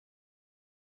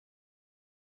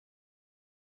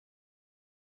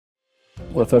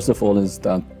Well, first of all, is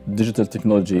that digital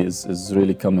technology is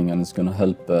really coming and it's going to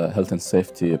help health and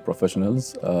safety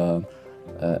professionals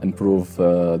improve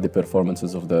the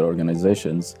performances of their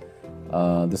organizations.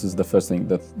 This is the first thing.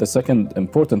 The second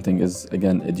important thing is,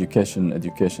 again, education.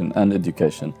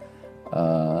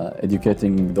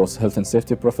 Educating those health and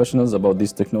safety professionals about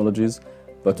these technologies,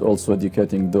 but also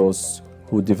educating those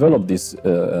who develop these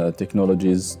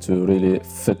technologies to really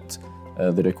fit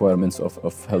the requirements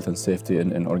of health and safety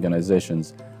in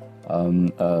organizations.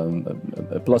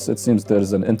 Plus, it seems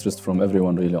there's an interest from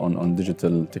everyone really on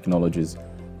digital technologies.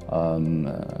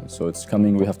 So it's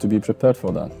coming, we have to be prepared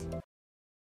for that.